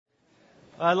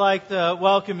I'd like to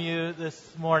welcome you this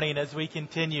morning as we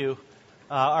continue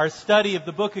our study of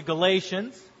the book of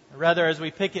Galatians, rather as we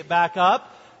pick it back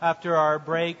up after our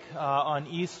break on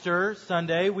Easter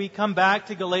Sunday. We come back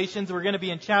to Galatians. We're going to be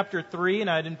in chapter 3,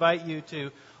 and I'd invite you to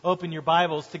open your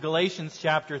Bibles to Galatians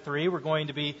chapter 3. We're going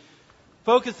to be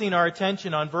focusing our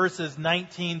attention on verses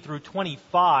 19 through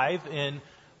 25 in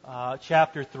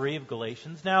chapter 3 of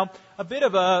Galatians. Now, a bit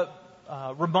of a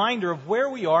reminder of where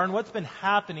we are and what's been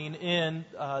happening in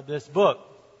this book.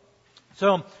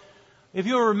 So, if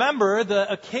you remember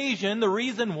the occasion, the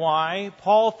reason why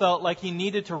Paul felt like he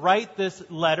needed to write this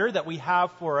letter that we have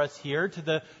for us here to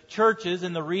the churches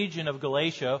in the region of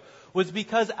Galatia was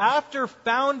because after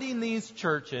founding these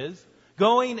churches,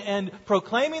 going and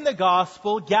proclaiming the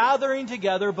gospel, gathering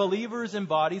together believers in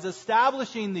bodies,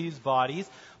 establishing these bodies,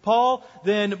 Paul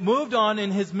then moved on in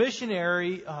his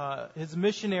missionary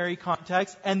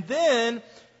context. And then,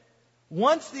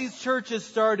 once these churches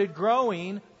started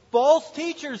growing, false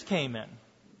teachers came in.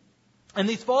 And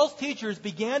these false teachers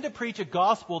began to preach a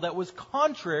gospel that was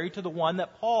contrary to the one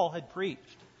that Paul had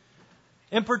preached.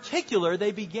 In particular,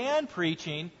 they began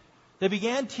teaching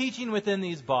within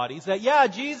these bodies that, yeah,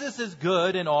 Jesus is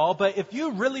good and all, but if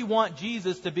you really want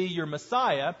Jesus to be your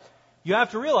Messiah, you have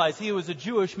to realize he was a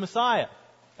Jewish Messiah.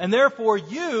 And therefore,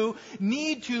 you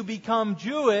need to become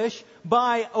Jewish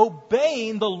by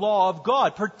obeying the law of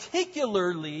God,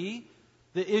 particularly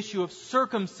the issue of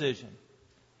circumcision.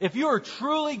 If you are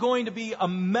truly going to be a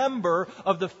member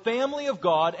of the family of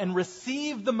God and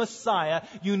receive the Messiah,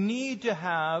 you need to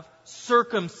have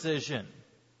circumcision.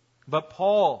 But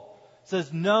Paul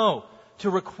says no. To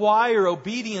require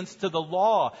obedience to the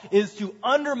law is to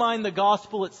undermine the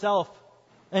gospel itself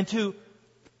and to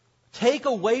take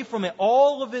away from it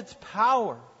all of its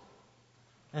power.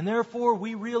 And therefore,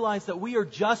 we realize that we are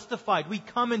justified. We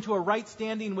come into a right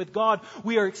standing with God.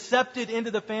 We are accepted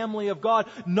into the family of God,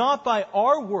 not by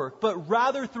our work, but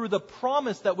rather through the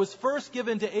promise that was first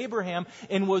given to Abraham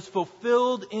and was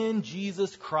fulfilled in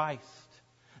Jesus Christ.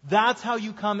 That's how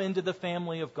you come into the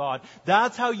family of God.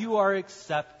 That's how you are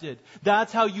accepted.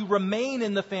 That's how you remain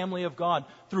in the family of God,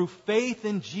 through faith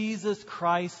in Jesus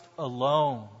Christ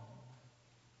alone.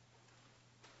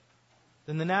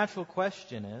 Then the natural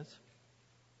question is,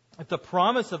 if the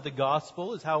promise of the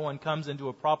gospel is how one comes into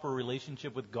a proper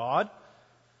relationship with God,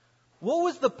 what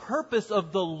was the purpose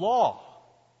of the law?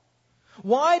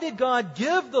 Why did God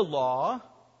give the law,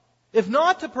 if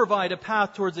not to provide a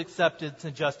path towards acceptance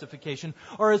and justification?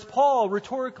 Or as Paul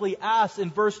rhetorically asks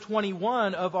in verse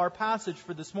 21 of our passage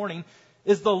for this morning,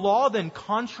 is the law then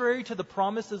contrary to the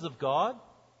promises of God?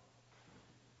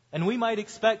 And we might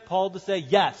expect Paul to say,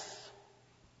 yes,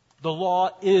 the law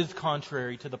is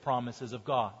contrary to the promises of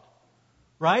God.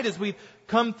 Right? As we've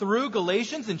come through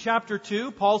Galatians in chapter 2,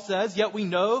 Paul says, yet we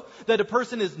know that a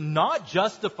person is not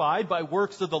justified by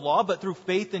works of the law, but through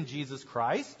faith in Jesus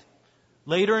Christ.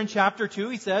 Later in chapter 2,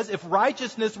 he says, if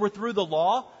righteousness were through the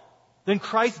law, then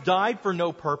Christ died for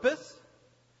no purpose.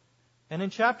 And in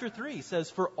chapter 3, he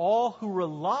says, for all who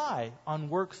rely on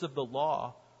works of the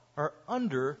law are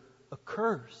under a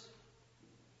curse.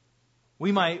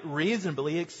 We might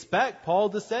reasonably expect Paul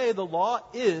to say the law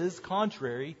is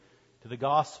contrary to the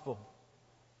gospel.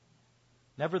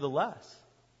 Nevertheless,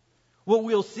 what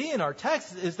we'll see in our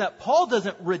text is that Paul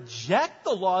doesn't reject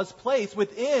the law's place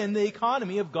within the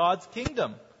economy of God's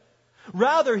kingdom.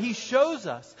 Rather, he shows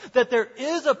us that there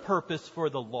is a purpose for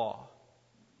the law.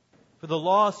 For the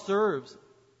law serves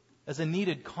as a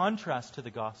needed contrast to the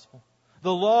gospel.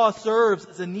 The law serves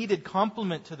as a needed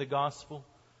complement to the gospel.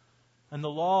 And the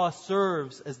law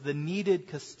serves as the needed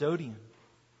custodian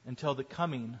until the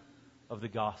coming of the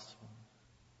gospel.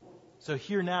 So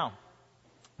hear now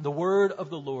the word of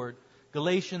the Lord,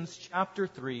 Galatians chapter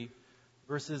 3,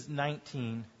 verses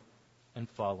 19 and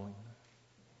following.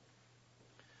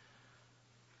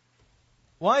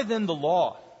 Why then the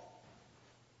law?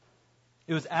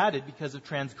 It was added because of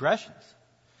transgressions,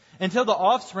 until the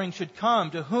offspring should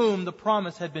come to whom the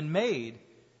promise had been made.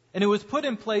 And it was put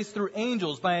in place through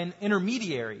angels by an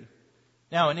intermediary.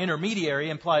 Now, an intermediary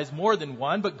implies more than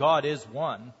one, but God is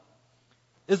one.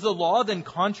 Is the law then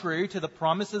contrary to the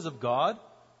promises of God?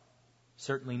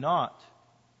 Certainly not.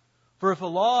 For if a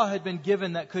law had been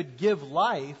given that could give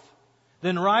life,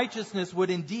 then righteousness would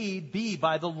indeed be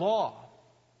by the law.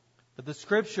 But the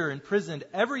Scripture imprisoned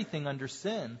everything under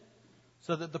sin,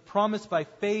 so that the promise by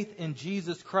faith in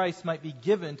Jesus Christ might be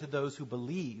given to those who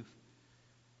believe.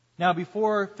 Now,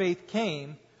 before faith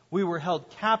came, we were held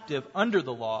captive under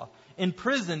the law,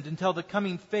 imprisoned until the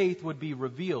coming faith would be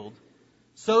revealed.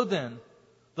 So then,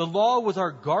 the law was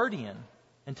our guardian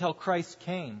until Christ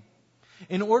came.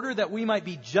 in order that we might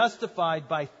be justified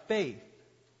by faith.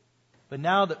 But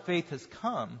now that faith has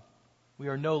come, we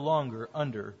are no longer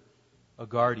under a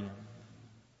guardian.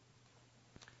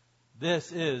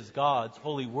 This is God's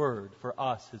holy word for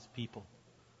us, His people.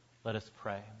 Let us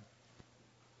pray.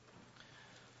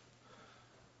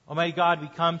 Almighty God, we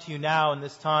come to You now in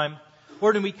this time,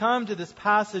 Lord, and we come to this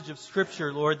passage of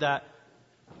Scripture, Lord, that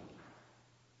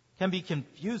can be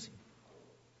confusing.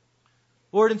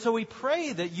 Lord, and so we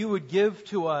pray that You would give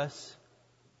to us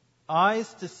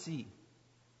eyes to see,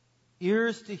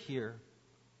 ears to hear,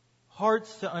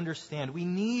 hearts to understand. We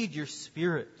need Your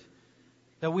Spirit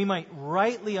that we might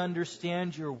rightly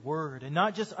understand Your word, and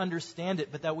not just understand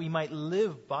it, but that we might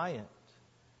live by it.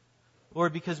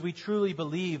 Lord, because we truly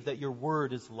believe that Your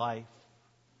word is life.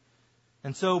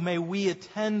 And so may we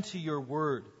attend to Your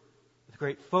word with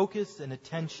great focus and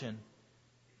attention,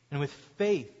 and with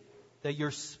faith that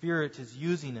Your Spirit is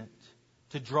using it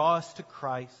to draw us to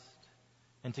Christ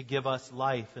and to give us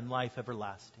life and life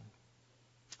everlasting.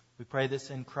 We pray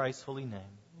this in Christ's holy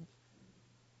name.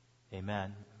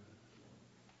 Amen.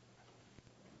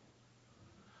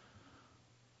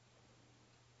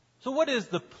 So what is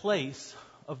the place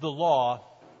of the law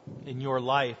in your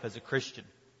life as a Christian?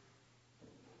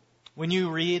 When you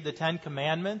read the Ten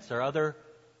Commandments or other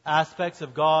aspects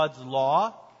of God's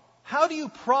law, how do you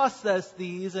process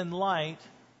these in light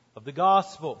of the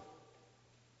gospel?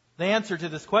 The answer to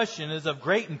this question is of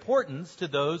great importance to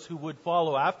those who would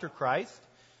follow after Christ.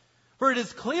 For it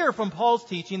is clear from Paul's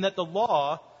teaching that the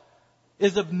law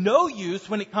is of no use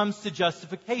when it comes to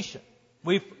justification.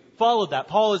 We've followed that.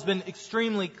 Paul has been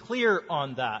extremely clear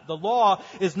on that. The law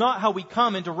is not how we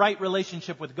come into right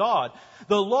relationship with God.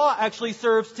 The law actually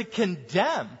serves to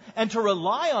condemn, and to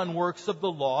rely on works of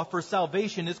the law for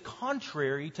salvation is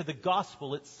contrary to the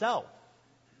gospel itself.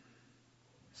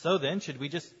 So then, should we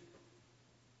just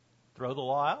throw the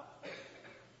law out?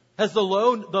 Has the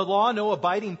law no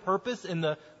abiding purpose in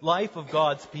the life of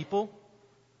God's people?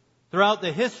 Throughout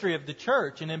the history of the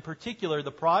church, and in particular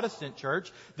the Protestant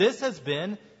church, this has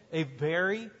been a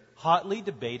very hotly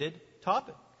debated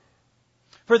topic.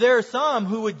 For there are some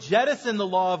who would jettison the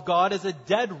law of God as a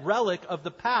dead relic of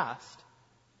the past.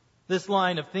 This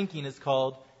line of thinking is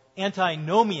called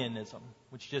antinomianism,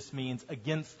 which just means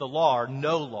against the law or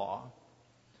no law.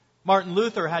 Martin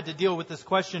Luther had to deal with this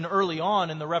question early on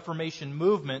in the Reformation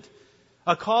movement.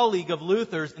 A colleague of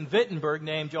Luther's in Wittenberg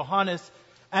named Johannes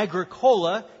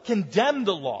Agricola condemned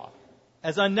the law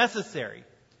as unnecessary,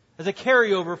 as a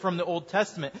carryover from the Old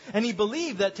Testament. And he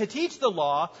believed that to teach the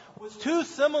law was too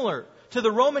similar to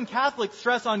the Roman Catholic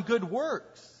stress on good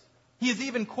works. He is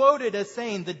even quoted as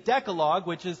saying the Decalogue,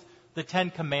 which is the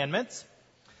Ten Commandments,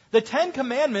 the Ten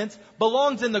Commandments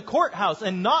belongs in the courthouse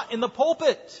and not in the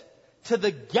pulpit, to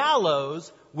the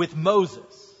gallows with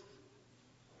Moses.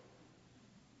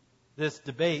 This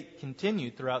debate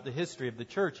continued throughout the history of the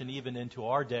church and even into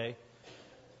our day.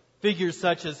 Figures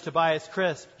such as Tobias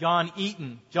Crisp, John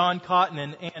Eaton, John Cotton,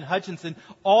 and Anne Hutchinson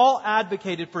all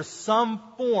advocated for some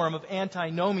form of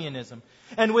antinomianism.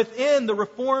 And within the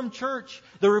Reformed Church,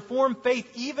 the Reformed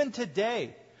faith, even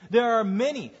today, there are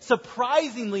many,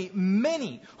 surprisingly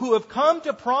many, who have come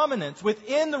to prominence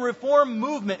within the Reformed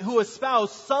movement who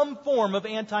espouse some form of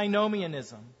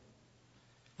antinomianism.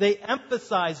 They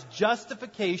emphasize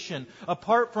justification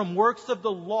apart from works of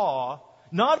the law,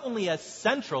 not only as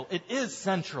central, it is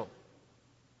central,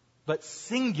 but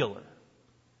singular.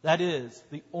 That is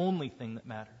the only thing that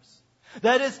matters.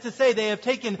 That is to say, they have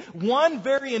taken one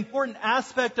very important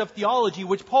aspect of theology,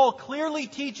 which Paul clearly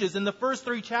teaches in the first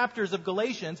 3 chapters of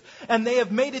Galatians, and they have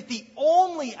made it the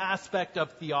only aspect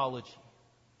of theology.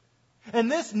 And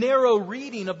this narrow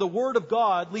reading of the Word of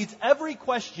God leads every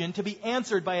question to be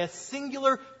answered by a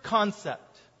singular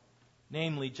concept,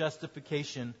 namely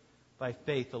justification by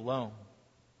faith alone.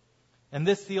 And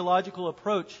this theological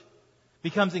approach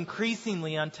becomes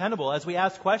increasingly untenable as we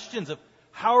ask questions of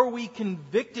how are we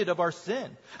convicted of our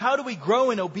sin? How do we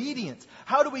grow in obedience?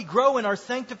 How do we grow in our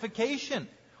sanctification?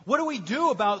 What do we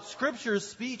do about Scripture's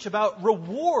speech about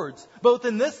rewards, both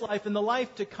in this life and the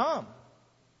life to come?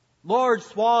 Large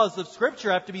swaths of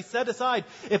Scripture have to be set aside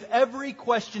if every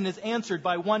question is answered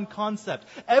by one concept.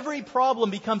 Every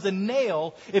problem becomes a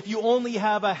nail if you only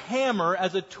have a hammer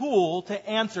as a tool to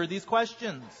answer these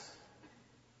questions.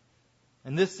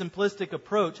 And this simplistic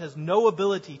approach has no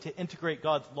ability to integrate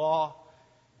God's law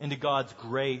into God's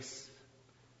grace.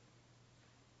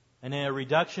 And in a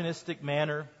reductionistic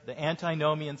manner, the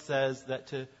antinomian says that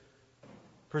to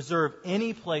preserve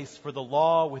any place for the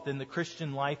law within the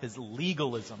Christian life is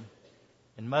legalism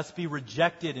and must be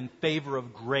rejected in favor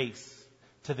of grace,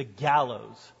 to the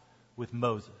gallows with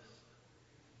Moses.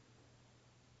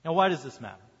 Now, why does this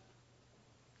matter?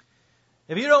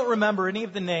 If you don't remember any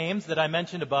of the names that I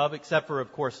mentioned above, except for,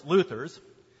 of course, Luther's,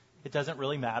 it doesn't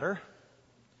really matter.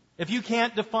 If you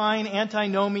can't define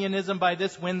antinomianism by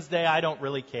this Wednesday, I don't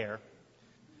really care.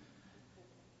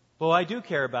 But what I do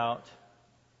care about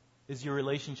is your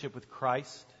relationship with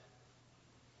Christ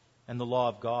and the law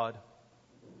of God.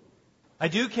 I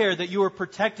do care that you are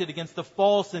protected against the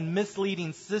false and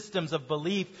misleading systems of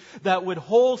belief that would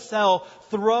wholesale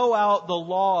throw out the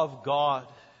law of God.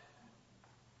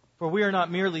 For we are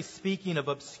not merely speaking of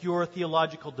obscure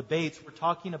theological debates. We're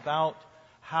talking about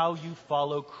how you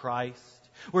follow Christ.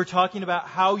 We're talking about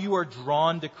how you are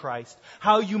drawn to Christ,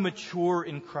 how you mature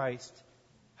in Christ,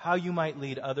 how you might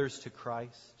lead others to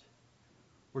Christ.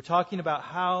 We're talking about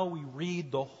how we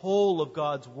read the whole of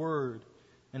God's Word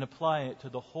and apply it to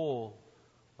the whole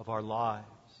of our lives.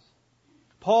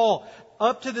 Paul,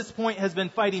 up to this point, has been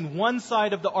fighting one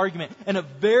side of the argument, and a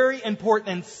very important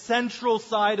and central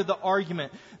side of the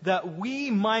argument that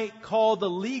we might call the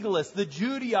legalists, the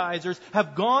Judaizers,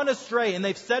 have gone astray, and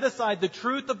they've set aside the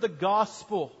truth of the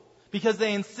gospel because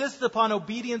they insist upon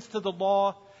obedience to the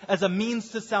law as a means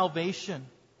to salvation.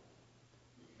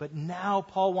 But now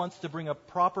Paul wants to bring a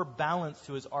proper balance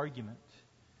to his argument,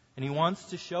 and he wants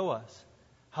to show us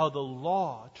how the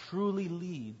law truly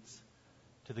leads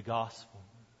to the gospel.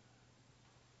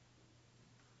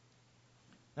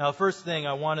 Now, the first thing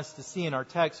I want us to see in our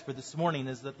text for this morning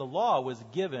is that the law was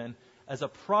given as a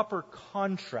proper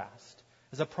contrast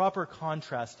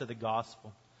to the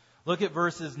gospel. Look at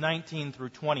verses 19 through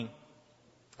 20.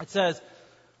 It says,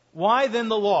 "Why then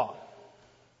the law?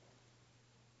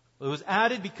 It was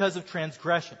added because of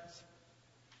transgressions,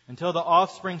 until the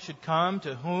offspring should come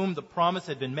to whom the promise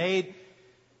had been made.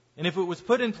 And if it was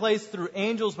put in place through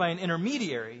angels by an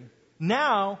intermediary,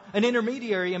 now an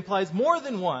intermediary implies more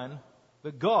than one,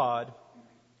 but God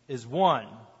is one."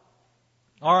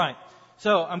 All right.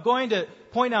 So I'm going to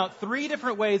point out 3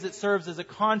 different ways it serves as a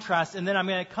contrast, and then I'm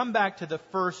going to come back to the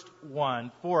first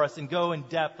one for us and go in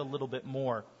depth a little bit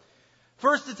more.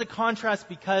 First, it's a contrast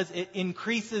because it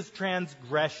increases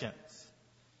transgressions.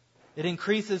 It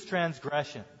increases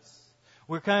transgressions.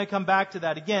 We're going to come back to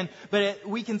that again, but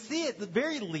we can see at the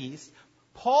very least,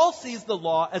 Paul sees the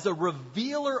law as a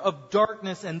revealer of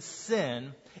darkness and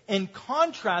sin, in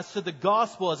contrast to the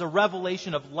gospel as a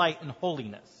revelation of light and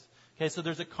holiness. Okay, so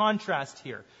there's a contrast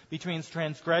here between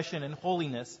transgression and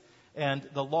holiness and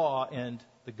the law and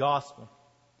the gospel.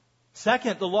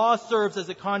 Second, the law serves as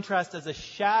a contrast, as a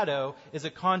shadow, is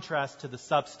a contrast to the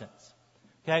substance.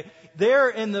 Okay, there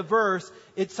in the verse,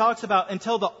 it talks about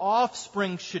until the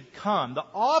offspring should come. The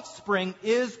offspring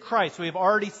is Christ. We have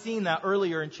already seen that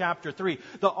earlier in chapter 3.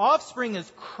 The offspring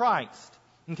is Christ.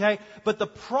 Okay, but the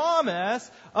promise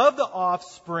of the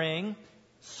offspring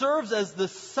serves as the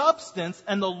substance,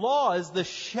 and the law is the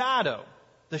shadow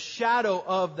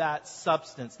of that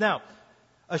substance. Now,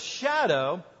 a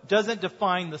shadow doesn't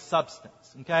define the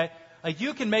substance. Okay. Like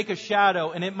you can make a shadow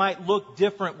and it might look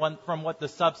different from what the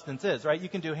substance is, right? You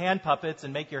can do hand puppets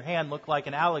and make your hand look like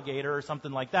an alligator or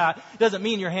something like that. It doesn't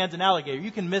mean your hand's an alligator. You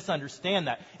can misunderstand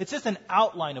that. It's just an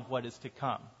outline of what is to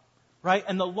come, right?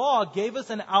 And the law gave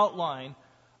us an outline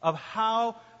of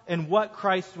how and what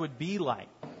Christ would be like.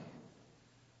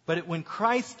 But when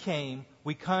Christ came,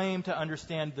 we came to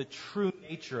understand the true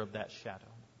nature of that shadow.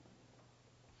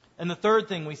 And the third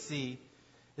thing we see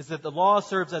is that the law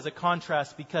serves as a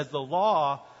contrast because the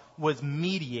law was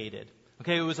mediated.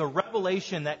 Okay, it was a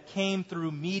revelation that came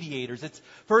through mediators.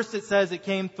 First it says it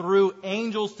came through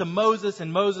angels to Moses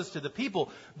and Moses to the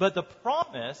people. But the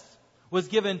promise was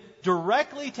given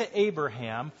directly to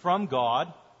Abraham from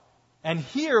God. And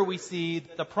here we see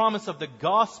that the promise of the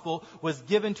gospel was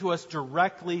given to us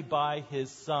directly by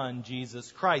His Son,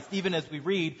 Jesus Christ. Even as we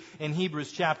read in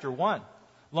Hebrews chapter 1.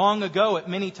 Long ago, at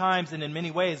many times and in many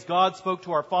ways, God spoke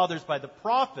to our fathers by the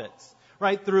prophets,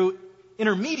 right, through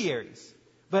intermediaries.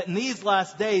 But in these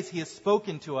last days, He has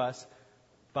spoken to us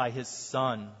by His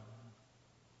Son.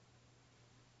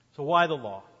 So why the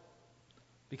law?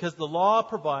 Because the law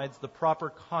provides the proper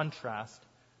contrast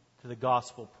to the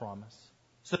gospel promise,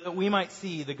 so that we might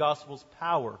see the gospel's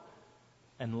power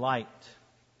and light.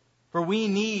 For we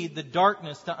need the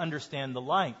darkness to understand the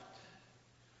light.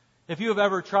 If you have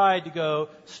ever tried to go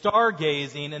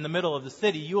stargazing in the middle of the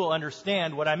city, you will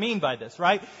understand what I mean by this,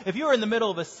 right? If you are in the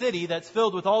middle of a city that's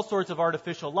filled with all sorts of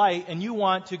artificial light and you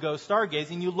want to go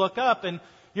stargazing, you look up and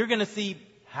you're going to see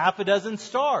half a dozen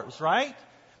stars, right?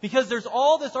 Because there's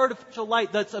all this artificial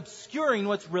light that's obscuring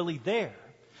what's really there.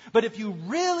 But if you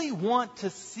really want to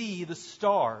see the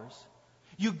stars,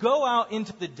 you go out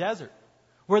into the desert,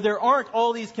 where there aren't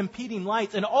all these competing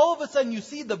lights, and all of a sudden you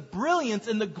see the brilliance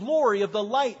and the glory of the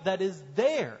light that is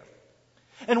there.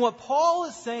 And what Paul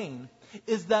is saying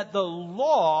is that the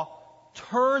law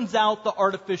turns out the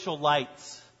artificial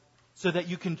lights so that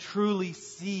you can truly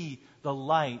see the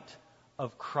light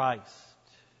of Christ.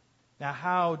 Now,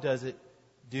 how does it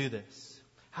do this?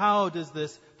 How does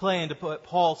this play into what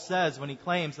Paul says when he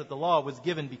claims that the law was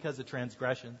given because of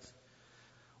transgressions?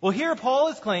 Well, here Paul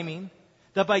is claiming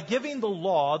that by giving the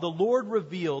law, the Lord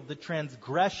revealed the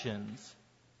transgressions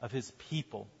of His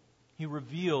people. He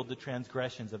revealed the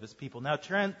transgressions of His people. Now,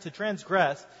 to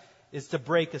transgress is to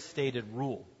break a stated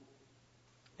rule.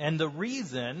 And the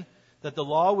reason that the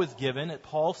law was given,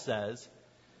 Paul says,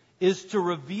 is to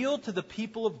reveal to the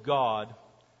people of God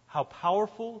how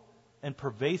powerful and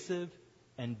pervasive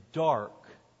and dark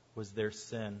was their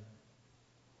sin.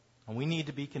 And we need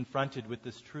to be confronted with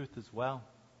this truth as well.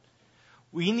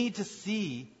 We need to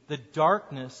see the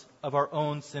darkness of our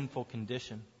own sinful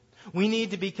condition. We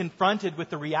need to be confronted with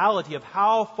the reality of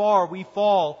how far we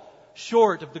fall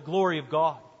short of the glory of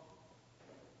God.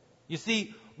 You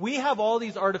see, we have all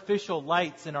these artificial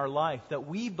lights in our life that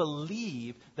we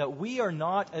believe that we are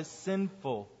not as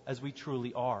sinful as we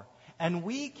truly are. And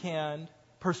we can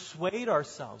persuade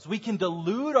ourselves, we can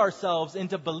delude ourselves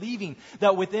into believing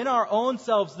that within our own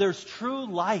selves there's true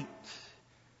light.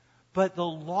 But the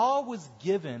law was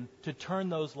given to turn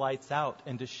those lights out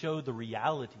and to show the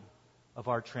reality of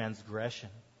our transgression.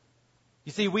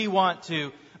 You see, we want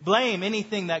to blame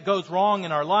anything that goes wrong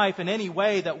in our life in any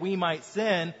way that we might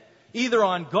sin, either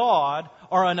on God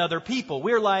or on other people.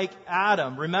 We're like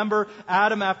Adam. Remember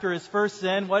Adam after his first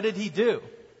sin? What did he do?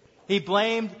 He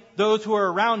blamed those who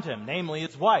were around him, namely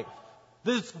his wife.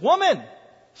 This woman,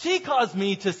 she caused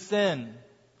me to sin.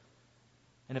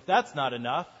 And if that's not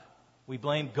enough, we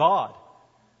blame God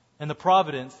and the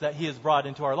providence that He has brought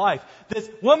into our life. This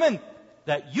woman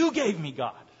that you gave me,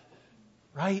 God.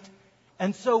 Right?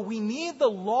 And so we need the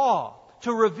law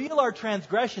to reveal our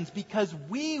transgressions, because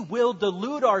we will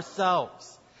delude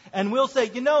ourselves. And we'll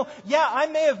say, I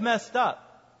may have messed up.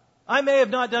 I may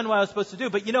have not done what I was supposed to do,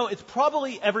 but it's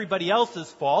probably everybody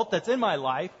else's fault that's in my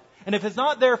life. And if it's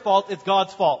not their fault, it's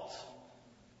God's fault,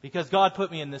 because God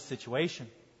put me in this situation.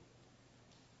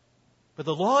 But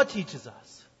the law teaches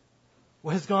us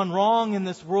what has gone wrong in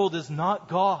this world is not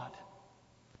God.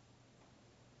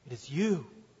 It is you.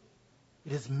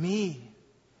 It is me.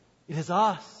 It is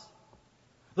us.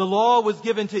 The law was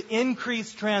given to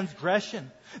increase transgression.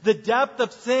 The depth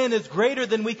of sin is greater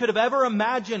than we could have ever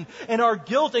imagined. And our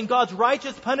guilt and God's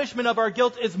righteous punishment of our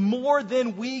guilt is more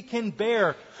than we can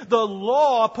bear. The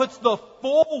law puts the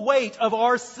full weight of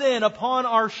our sin upon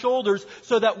our shoulders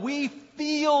so that we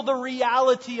feel the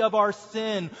reality of our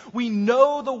sin. We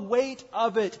know the weight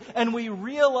of it, and we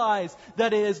realize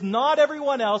that it is not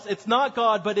everyone else, it's not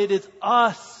God, but it is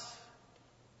us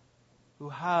who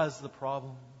has the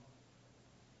problem.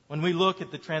 When we look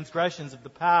at the transgressions of the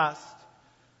past,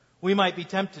 we might be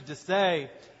tempted to say,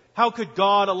 how could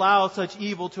God allow such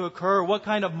evil to occur? What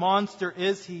kind of monster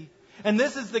is He? And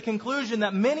this is the conclusion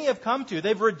that many have come to.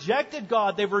 They've rejected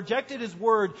God. They've rejected His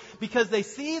Word because they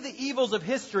see the evils of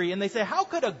history and they say, how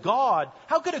could a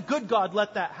good God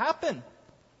let that happen?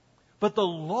 But the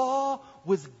law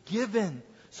was given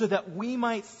so that we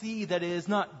might see that it is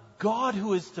not God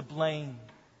who is to blame,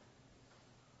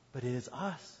 but it is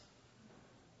us.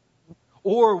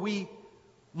 Or we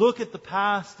look at the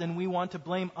past and we want to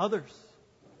blame others.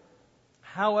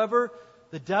 However,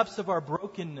 the depths of our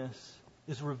brokenness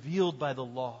is revealed by the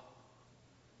law.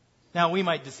 Now, we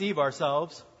might deceive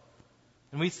ourselves,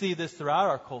 and we see this throughout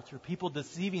our culture. People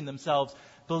deceiving themselves,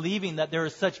 believing that there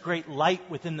is such great light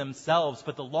within themselves,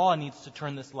 but the law needs to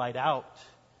turn this light out.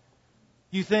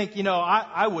 You think,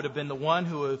 I would have been the one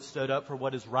who would have stood up for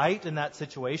what is right in that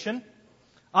situation.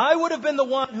 I would have been the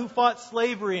one who fought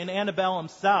slavery in antebellum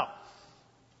South,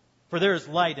 for there is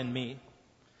light in me.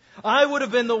 I would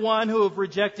have been the one who have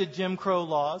rejected Jim Crow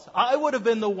laws. I would have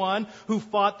been the one who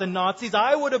fought the Nazis.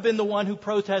 I would have been the one who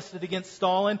protested against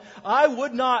Stalin. I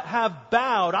would not have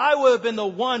bowed. I would have been the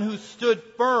one who stood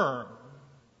firm.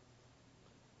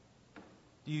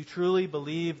 Do you truly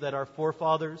believe that our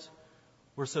forefathers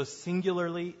were so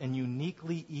singularly and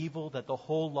uniquely evil that the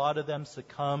whole lot of them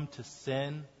succumbed to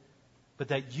sin? But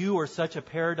that you are such a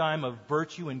paradigm of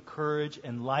virtue and courage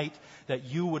and light that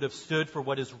you would have stood for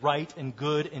what is right and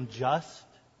good and just?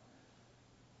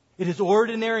 It is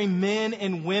ordinary men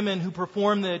and women who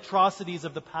perform the atrocities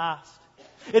of the past.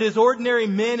 It is ordinary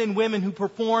men and women who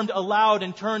performed, allowed,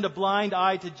 and turned a blind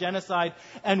eye to genocide.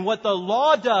 And what the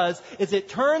law does is it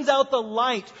turns out the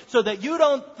light so that you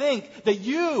don't think that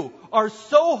you are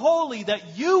so holy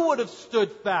that you would have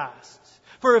stood fast.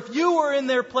 For if you were in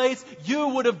their place, you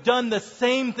would have done the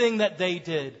same thing that they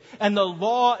did. And the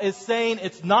law is saying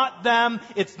it's not them,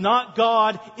 it's not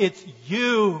God, it's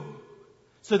you.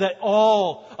 So that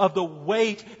all of the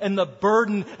weight and the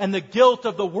burden and the guilt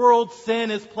of the world's sin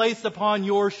is placed upon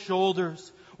your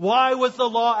shoulders. Why was the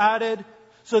law added?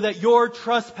 So that your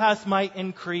trespass might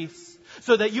increase.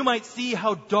 So that you might see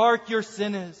how dark your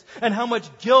sin is and how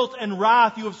much guilt and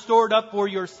wrath you have stored up for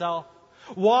yourself.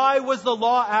 Why was the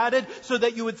law added? So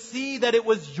that you would see that it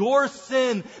was your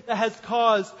sin that has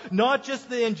caused not just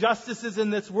the injustices in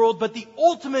this world, but the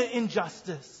ultimate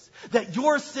injustice. That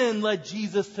your sin led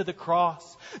Jesus to the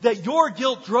cross. That your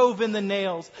guilt drove in the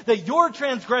nails. That your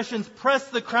transgressions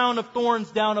pressed the crown of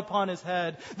thorns down upon His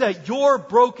head. That your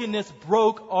brokenness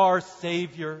broke our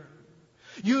Savior.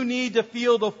 You need to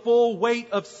feel the full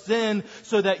weight of sin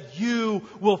so that you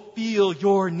will feel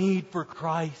your need for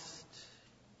Christ.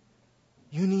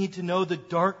 You need to know the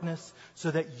darkness so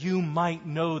that you might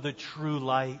know the true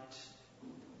light.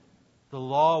 The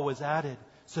law was added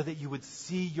so that you would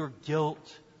see your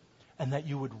guilt and that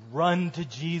you would run to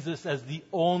Jesus as the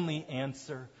only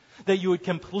answer. That you would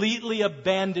completely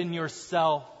abandon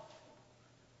yourself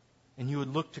and you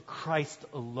would look to Christ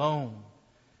alone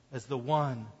as the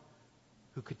one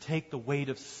who could take the weight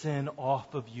of sin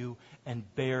off of you and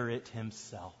bear it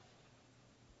Himself.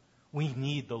 We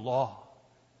need the law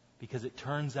because it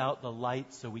turns out the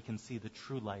light so we can see the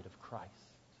true light of Christ.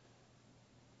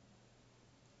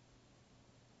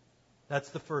 That's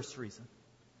the first reason.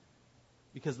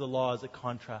 Because the law is a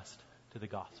contrast to the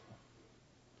gospel.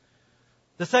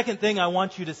 The second thing I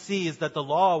want you to see is that the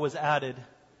law was added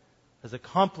as a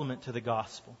complement to the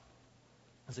gospel.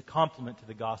 As a complement to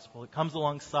the gospel. It comes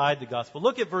alongside the gospel.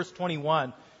 Look at verse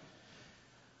 21.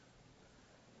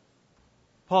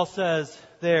 Paul says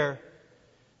there,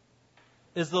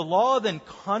 is the law then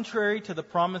contrary to the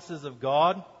promises of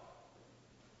God?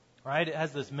 Right? It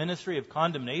has this ministry of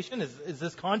condemnation. Is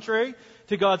this contrary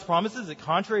to God's promises? Is it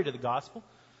contrary to the gospel?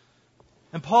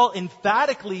 And Paul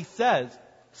emphatically says,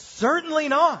 certainly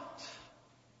not.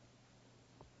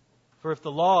 For if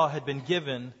the law had been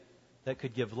given that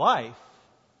could give life,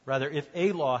 rather if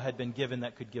a law had been given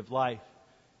that could give life,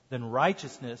 then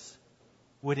righteousness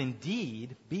would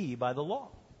indeed be by the law.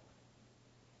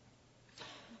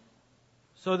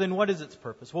 So then what is its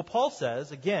purpose? Well, Paul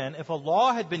says, again, if a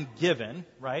law had been given,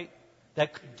 right,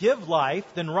 that could give life,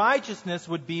 then righteousness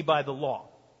would be by the law.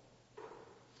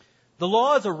 The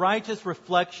law is a righteous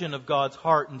reflection of God's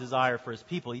heart and desire for His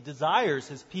people. He desires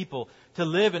His people to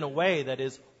live in a way that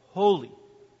is holy.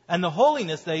 And the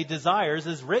holiness that He desires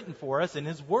is written for us in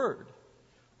His Word.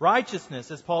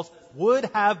 Righteousness, as Paul says, would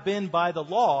have been by the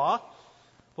law.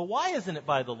 But why isn't it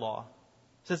by the law?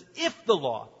 It says, if the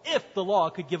law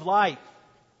could give life.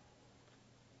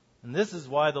 And this is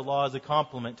why the law is a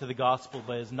complement to the gospel,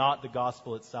 but is not the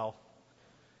gospel itself.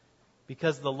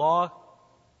 Because the law,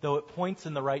 though it points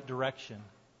in the right direction,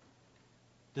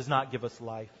 does not give us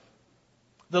life.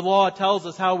 The law tells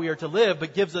us how we are to live,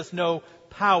 but gives us no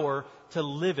power to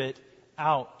live it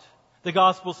out. The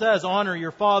gospel says, honor your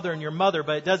father and your mother,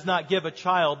 but it does not give a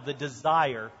child the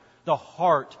desire, the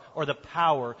heart, or the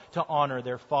power to honor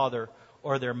their father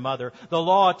or their mother. The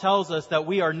law tells us that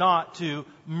we are not to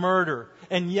murder,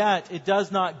 and yet it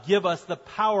does not give us the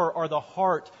power or the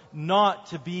heart not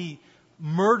to be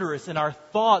murderous in our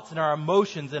thoughts and our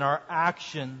emotions and our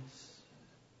actions.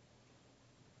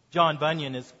 John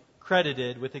Bunyan is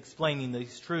credited with explaining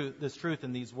this truth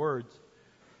in these words.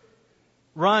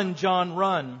 Run, John,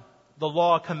 run, the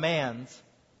law commands,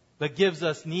 but gives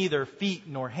us neither feet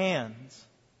nor hands.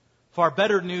 Far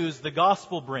better news the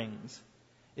gospel brings.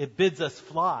 It bids us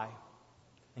fly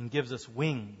and gives us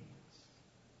wings.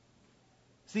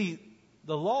 See,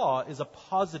 the law is a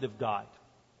positive guide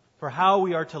for how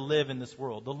we are to live in this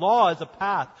world. The law is a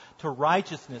path to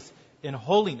righteousness and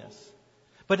holiness.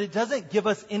 But it doesn't give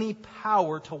us any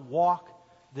power to walk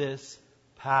this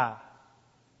path.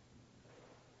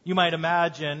 You might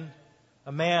imagine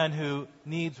a man who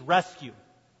needs rescue.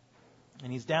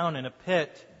 And he's down in a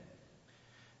pit.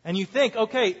 And you think,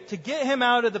 okay, to get him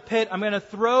out of the pit, I'm going to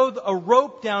throw a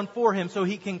rope down for him so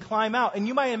he can climb out. And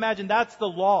you might imagine that's the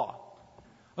law.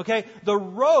 Okay, the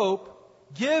rope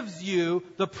gives you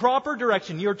the proper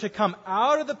direction. You're to come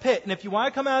out of the pit. And if you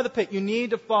want to come out of the pit, you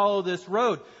need to follow this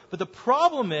road. But the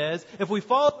problem is, if we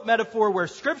follow the metaphor where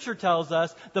Scripture tells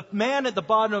us, the man at the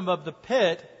bottom of the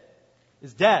pit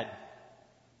is dead.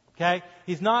 Okay?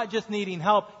 He's not just needing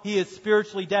help, he is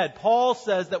spiritually dead. Paul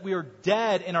says that we are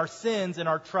dead in our sins and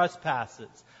our trespasses.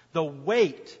 The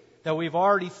weight that we've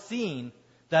already seen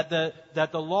that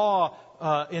the law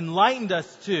enlightened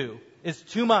us to is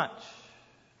too much.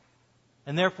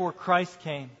 And therefore Christ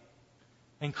came.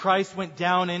 And Christ went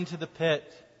down into the pit.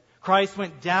 Christ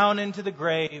went down into the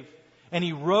grave. And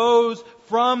He rose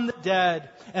from the dead.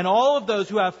 And all of those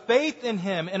who have faith in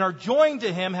Him and are joined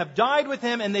to Him have died with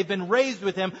Him and they've been raised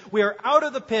with Him. We are out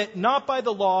of the pit, not by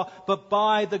the law, but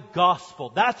by the gospel.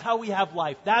 That's how we have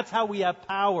life. That's how we have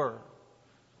power.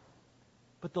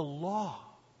 But the law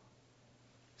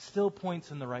still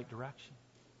points in the right direction.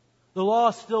 The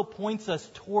law still points us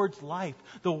towards life,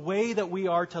 the way that we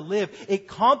are to live. It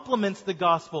complements the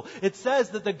gospel. It says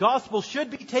that the gospel should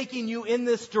be taking you in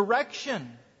this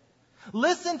direction.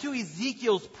 Listen to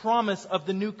Ezekiel's promise of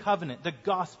the new covenant, the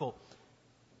gospel.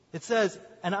 It says,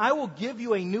 "And I will give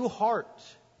you a new heart,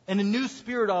 and a new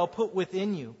spirit I will put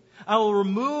within you. I will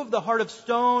remove the heart of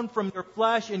stone from your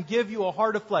flesh and give you a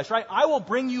heart of flesh." Right? I will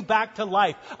bring you back to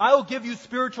life. I will give you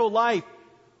spiritual life.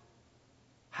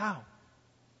 How?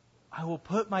 I will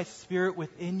put my Spirit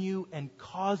within you and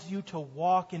cause you to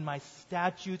walk in my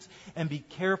statutes and be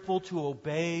careful to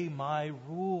obey my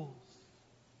rules.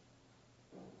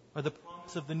 Or the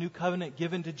promise of the new covenant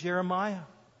given to Jeremiah.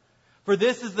 "For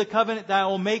this is the covenant that I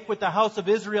will make with the house of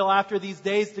Israel after these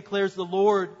days, declares the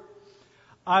Lord.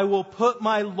 I will put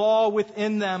my law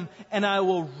within them, and I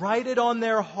will write it on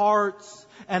their hearts,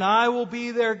 and I will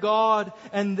be their God,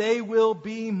 and they will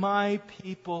be my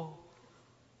people."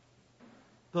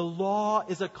 The law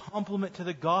is a complement to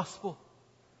the gospel.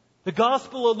 The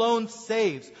gospel alone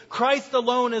saves. Christ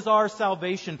alone is our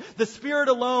salvation. The Spirit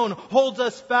alone holds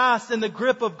us fast in the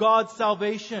grip of God's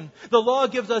salvation. The law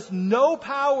gives us no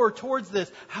power towards this.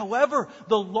 However,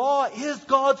 the law is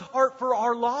God's heart for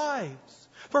our lives.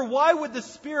 For why would the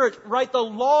Spirit write the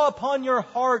law upon your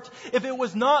heart if it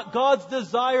was not God's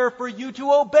desire for you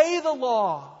to obey the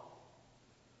law?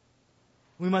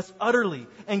 We must utterly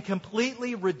and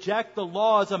completely reject the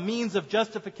law as a means of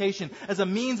justification, as a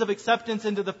means of acceptance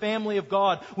into the family of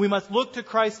God. We must look to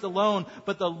Christ alone,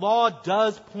 but the law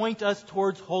does point us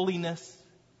towards holiness.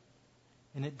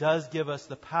 And it does give us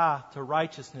the path to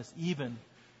righteousness, even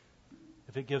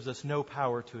if it gives us no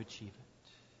power to achieve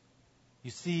it.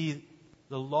 You see,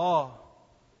 the law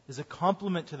is a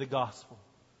complement to the gospel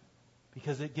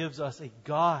because it gives us a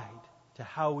guide to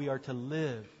how we are to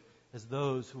live as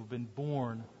those who have been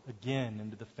born again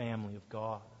into the family of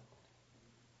God.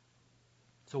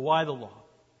 So why the law?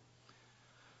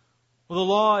 Well, the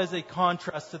law is a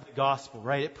contrast to the gospel,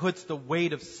 right? It puts the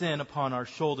weight of sin upon our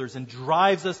shoulders and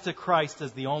drives us to Christ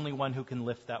as the only one who can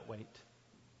lift that weight.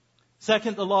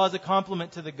 Second, the law is a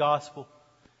complement to the gospel.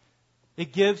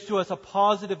 It gives to us a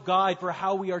positive guide for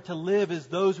how we are to live as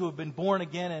those who have been born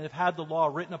again and have had the law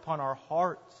written upon our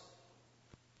hearts.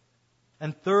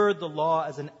 And third, the law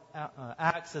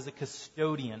acts as a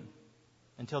custodian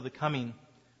until the coming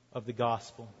of the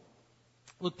gospel.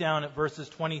 Look down at verses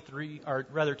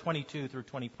 22 through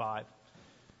 25.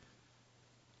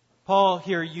 Paul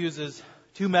here uses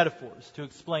two metaphors to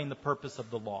explain the purpose of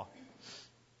the law.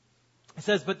 He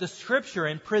says, "But the Scripture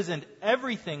imprisoned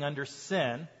everything under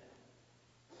sin,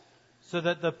 so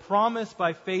that the promise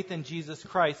by faith in Jesus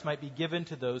Christ might be given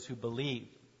to those who believe.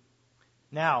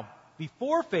 Now,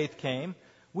 before faith came,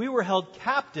 we were held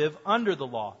captive under the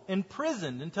law,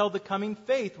 imprisoned until the coming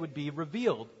faith would be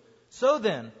revealed. So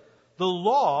then, the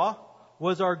law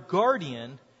was our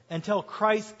guardian until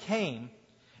Christ came,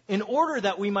 in order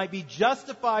that we might be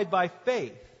justified by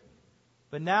faith.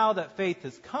 But now that faith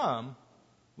has come,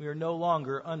 we are no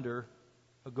longer under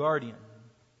a guardian."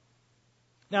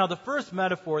 Now, the first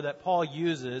metaphor that Paul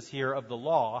uses here of the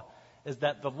law is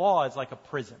that the law is like a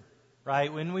prison.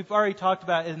 Right? When we've already talked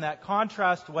about it in that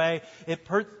contrast way, it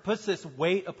puts this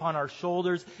weight upon our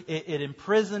shoulders. It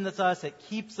imprisons us. It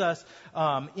keeps us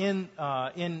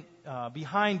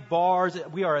behind bars.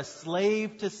 We are a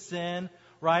slave to sin.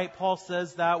 Right? Paul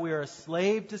says that we are a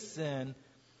slave to sin.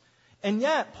 And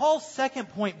yet, Paul's second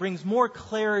point brings more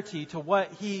clarity to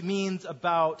what he means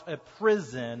about a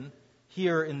prison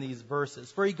here in these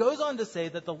verses. For he goes on to say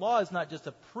that the law is not just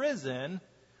a prison.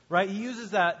 Right? He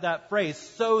uses that phrase,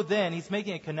 "so then." He's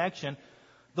making a connection.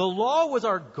 The law was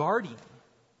our guardian.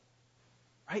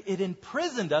 Right? It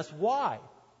imprisoned us. Why?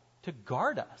 To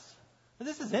guard us. Now,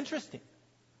 this is interesting.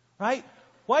 Right?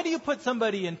 Why do you put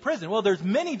somebody in prison? Well, there's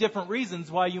many different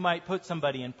reasons why you might put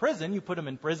somebody in prison. You put them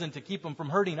in prison to keep them from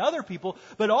hurting other people,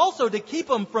 but also to keep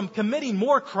them from committing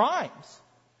more crimes.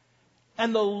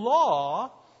 And the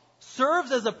law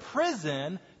serves as a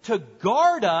prison to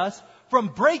guard us from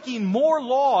breaking more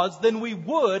laws than we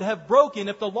would have broken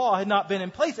if the law had not been in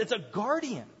place. It's a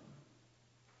guardian.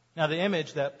 Now, the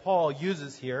image that Paul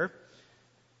uses here,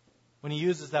 when he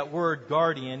uses that word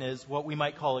guardian, is what we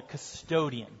might call a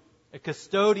custodian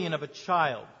of a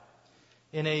child.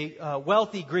 In a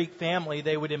wealthy Greek family,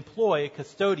 they would employ a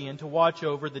custodian to watch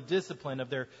over the discipline of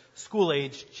their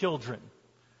school-aged children.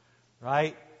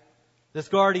 Right? This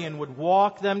guardian would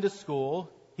walk them to school.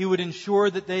 He would ensure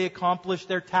that they accomplished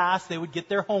their tasks. They would get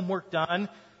their homework done.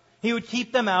 He would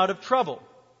keep them out of trouble.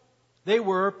 They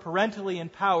were parentally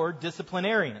empowered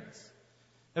disciplinarians.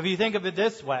 If you think of it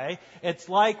this way, it's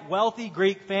like wealthy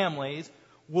Greek families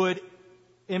would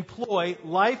employ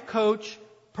life coach,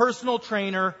 personal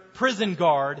trainer, prison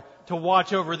guard to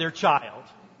watch over their child.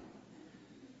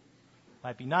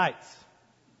 Might be nice.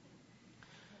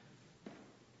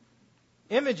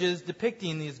 Images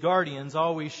depicting these guardians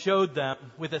always showed them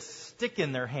with a stick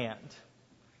in their hand.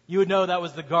 You would know that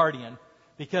was the guardian,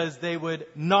 because they would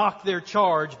knock their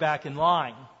charge back in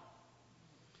line.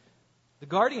 The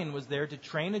guardian was there to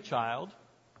train a child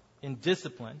in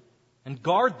discipline and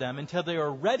guard them until they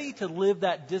are ready to live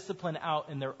that discipline out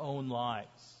in their own lives.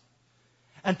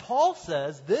 And Paul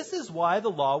says this is why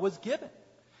the law was given.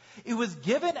 It was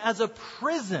given as a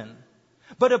prison,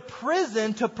 but a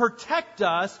prison to protect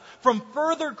us from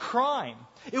further crime.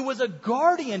 It was a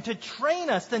guardian to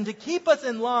train us and to keep us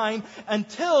in line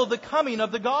until the coming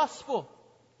of the gospel.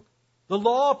 The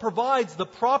law provides the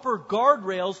proper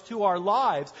guardrails to our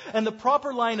lives and the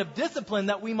proper line of discipline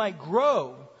that we might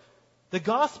grow. The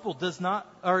gospel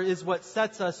is what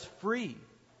sets us free.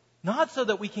 Not so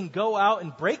that we can go out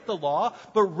and break the law,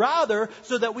 but rather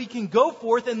so that we can go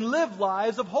forth and live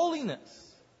lives of holiness.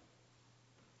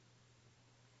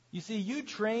 You see, you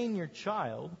train your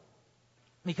child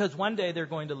because one day they're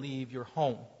going to leave your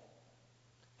home.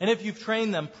 And if you've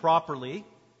trained them properly,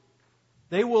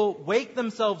 they will wake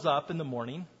themselves up in the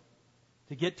morning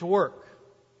to get to work.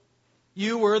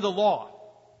 You were the law.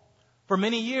 For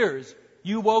many years,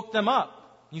 you woke them up.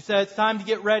 You said it's time to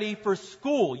get ready for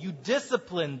school. You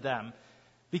disciplined them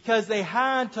because they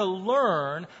had to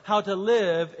learn how to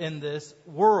live in this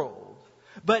world.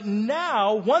 But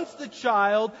now, once the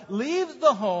child leaves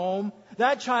the home,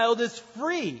 that child is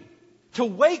free to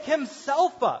wake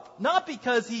himself up. Not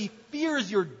because he fears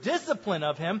your discipline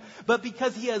of him, but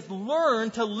because he has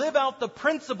learned to live out the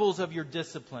principles of your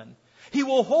discipline. He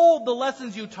will hold the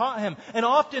lessons you taught him and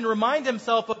often remind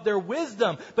himself of their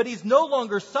wisdom, but he's no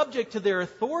longer subject to their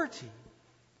authority.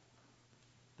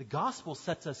 The gospel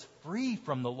sets us free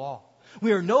from the law.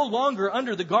 We are no longer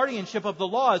under the guardianship of the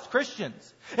law as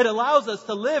Christians. It allows us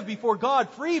to live before God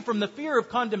free from the fear of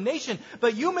condemnation.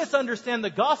 But you misunderstand the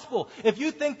gospel if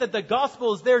you think that the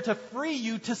gospel is there to free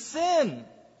you to sin.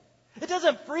 It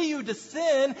doesn't free you to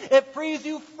sin, it frees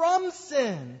you from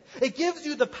sin. It gives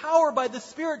you the power by the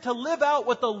Spirit to live out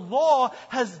what the law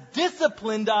has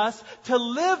disciplined us to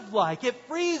live like. It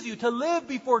frees you to live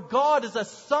before God as a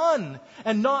son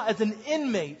and not as an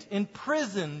inmate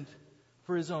imprisoned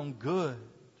for his own good.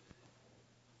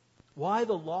 Why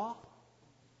the law?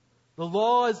 The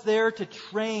law is there to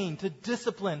train, to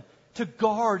discipline, to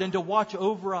guard, and to watch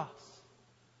over us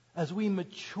as we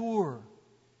mature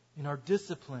in our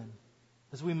discipline,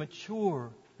 as we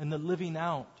mature in the living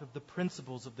out of the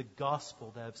principles of the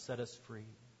gospel that have set us free.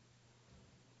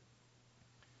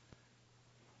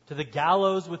 To the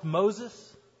gallows with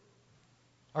Moses?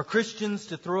 Are Christians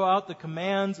to throw out the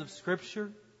commands of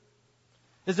Scripture?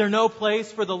 Is there no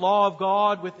place for the law of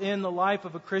God within the life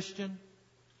of a Christian?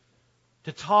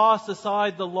 To toss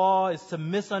aside the law is to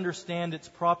misunderstand its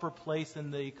proper place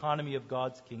in the economy of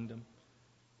God's kingdom.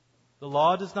 The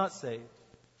law does not save.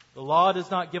 The law does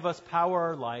not give us power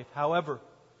or life. However,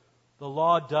 the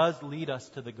law does lead us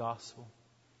to the gospel.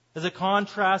 As a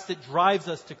contrast, it drives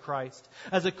us to Christ.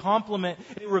 As a complement,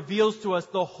 it reveals to us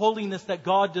the holiness that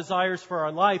God desires for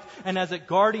our life. And as a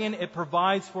guardian, it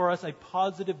provides for us a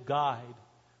positive guide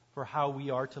for how we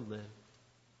are to live.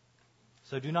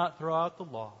 So do not throw out the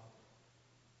law.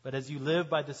 But as you live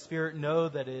by the Spirit, know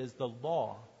that it is the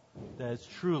law that has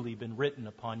truly been written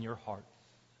upon your hearts.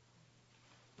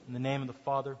 In the name of the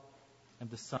Father, and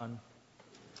the Son,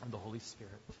 and the Holy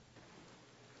Spirit.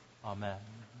 Amen.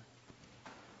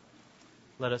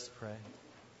 Let us pray.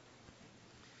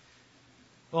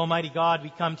 Almighty God, we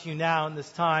come to you now in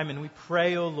this time, and we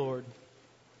pray, O Lord.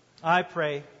 I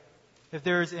pray, if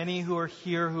there is any who are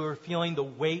here who are feeling the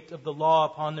weight of the law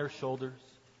upon their shoulders,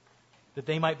 that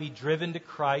they might be driven to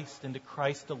Christ and to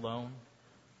Christ alone.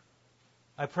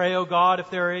 I pray, O God, if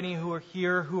there are any who are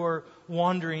here who are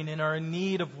wandering and are in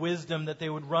need of wisdom, that they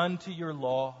would run to your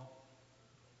law.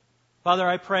 Father,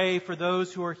 I pray for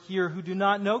those who are here who do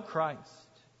not know Christ,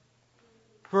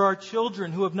 for our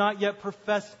children who have not yet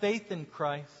professed faith in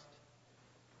Christ.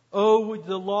 Oh, would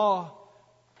the law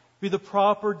be the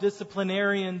proper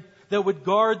disciplinarian that would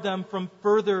guard them from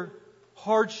further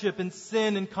hardship and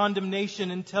sin and condemnation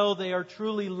until they are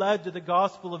truly led to the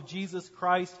gospel of Jesus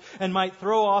Christ and might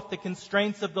throw off the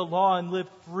constraints of the law and live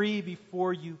free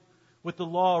before you with the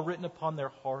law written upon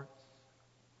their hearts.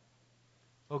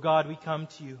 Oh God, we come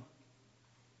to you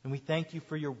and we thank you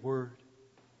for your word.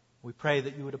 We pray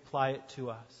that you would apply it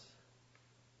to us.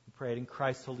 We pray it in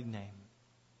Christ's holy name.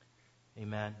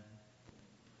 Amen.